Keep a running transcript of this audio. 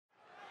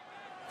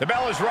The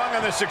bell is rung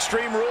on this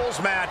Extreme Rules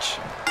match.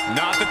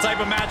 Not the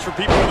type of match for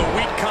people with a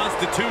weak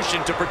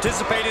constitution to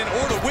participate in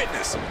or to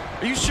witness.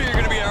 Are you sure you're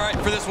going to be all right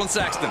for this one,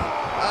 Saxton?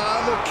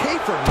 I'm okay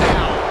for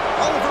now.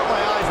 I'll avert my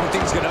eyes when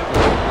things get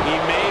ugly. He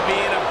may be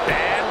in a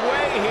bad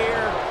way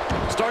here.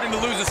 Starting to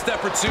lose a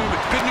step or two,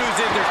 but the good news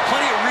is there's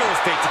plenty of real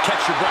estate to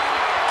catch your breath.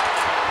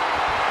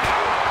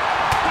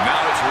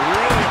 Now it's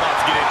really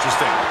about to get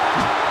interesting.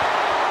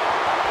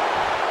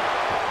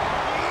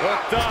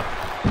 Hooked up.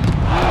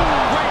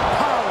 Great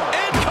power.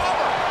 And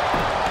cover.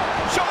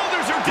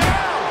 Shoulders are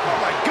down. Oh,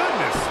 my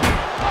goodness.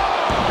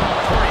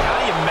 Corey,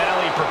 how do you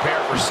mentally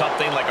prepare for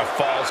something like a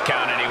Falls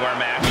Count Anywhere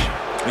match?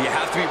 You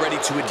have to be ready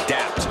to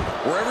adapt.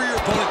 Wherever your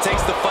opponent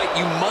takes the fight,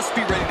 you must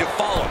be ready to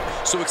follow.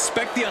 So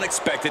expect the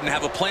unexpected and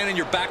have a plan in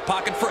your back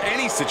pocket for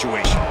any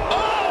situation.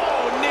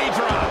 Oh, knee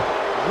drop.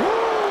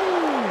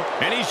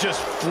 Woo! And he's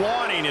just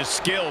flaunting his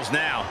skills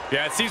now.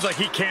 Yeah, it seems like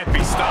he can't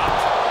be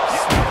stopped.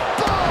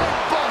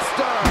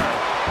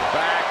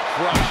 Back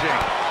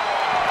crushing.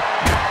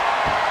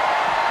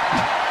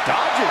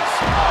 Dodges.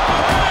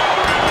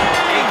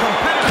 A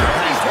competitor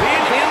has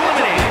been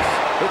eliminated.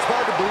 It's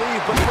hard to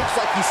believe, but it looks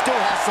like he still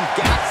has some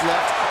gas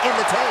left in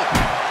the tank.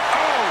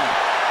 Oh!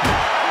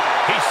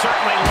 He's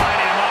certainly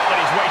lining him up, but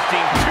he's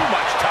wasting too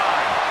much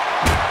time.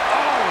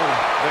 Oh!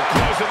 The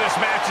close of this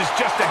match is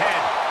just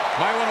ahead.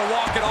 Might want to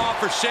walk it off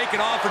or shake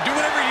it off or do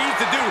whatever he needs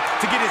to do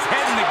to get his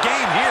head in the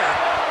game here.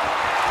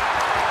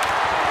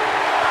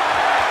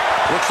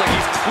 Looks like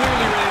he's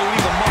clearly ready to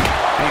leave a mark,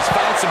 and he's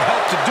found some help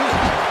to do it.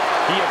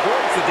 He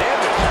avoids the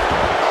damage.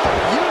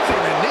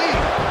 Using the knee.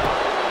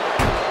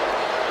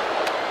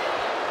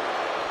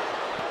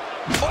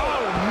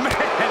 Oh,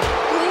 man!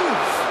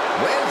 Oof.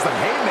 Lands the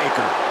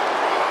haymaker.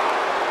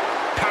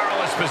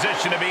 Powerless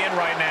position to be in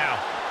right now.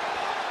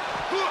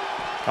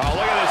 Oh,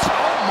 look at this.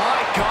 Oh, my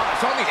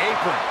gosh, on the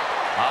apron.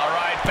 All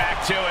right,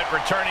 back to it,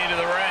 returning to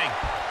the ring.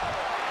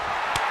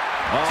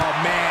 Oh,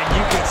 man,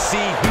 you can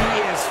see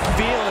he is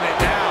feeling it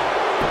now.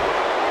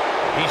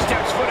 He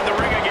steps foot in the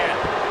ring again.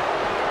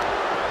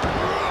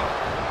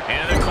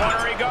 Into the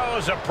corner he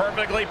goes, a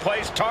perfectly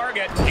placed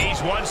target.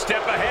 He's one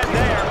step ahead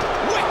there.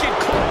 Wicked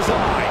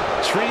clothesline.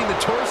 Treating the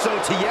torso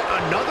to yet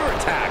another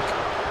attack.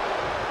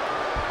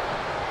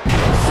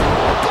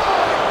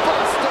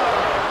 Buster!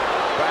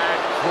 Back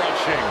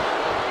crushing.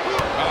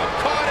 Oh,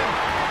 caught him.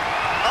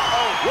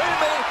 Uh-oh, wait a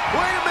minute,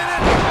 wait a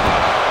minute.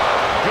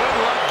 Good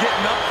luck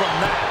getting up from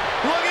that.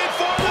 Looking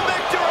for the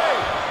victory.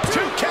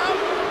 2 count.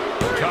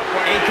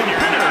 A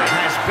competitor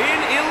has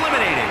been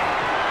eliminated.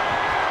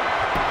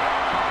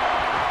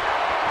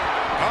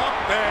 Up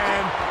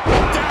and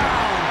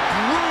down.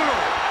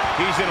 Brutal.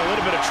 He's in a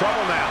little bit of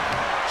trouble now.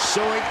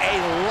 Showing a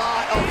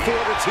lot of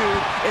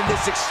fortitude in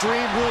this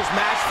Extreme Rules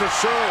match for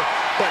sure,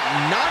 but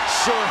not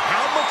sure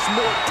how much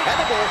more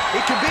tenable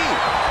it can be.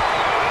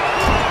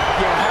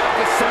 You have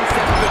the sense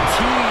that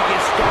fatigue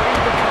is starting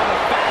to become a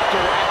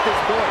factor at this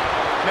point.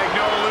 Make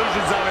no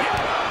illusions of it.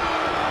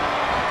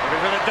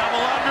 Looking for the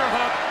double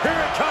underhook. Here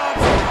it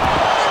comes.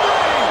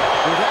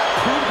 Will that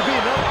prove to be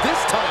enough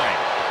this time?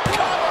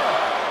 Cover.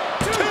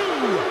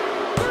 2,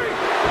 3.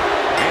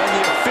 And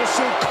the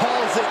official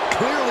calls it.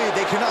 Clearly,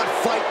 they cannot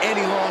fight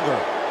any longer.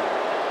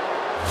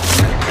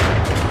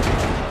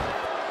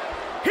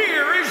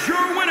 Here is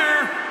your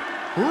winner,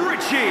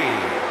 Richie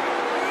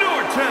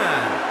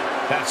Norton.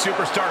 That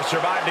superstar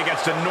survived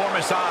against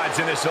enormous odds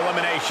in this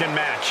elimination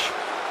match.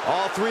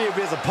 All 3 of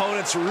his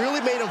opponents really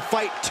made him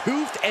fight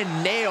tooth and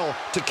nail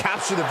to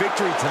capture the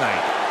victory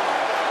tonight.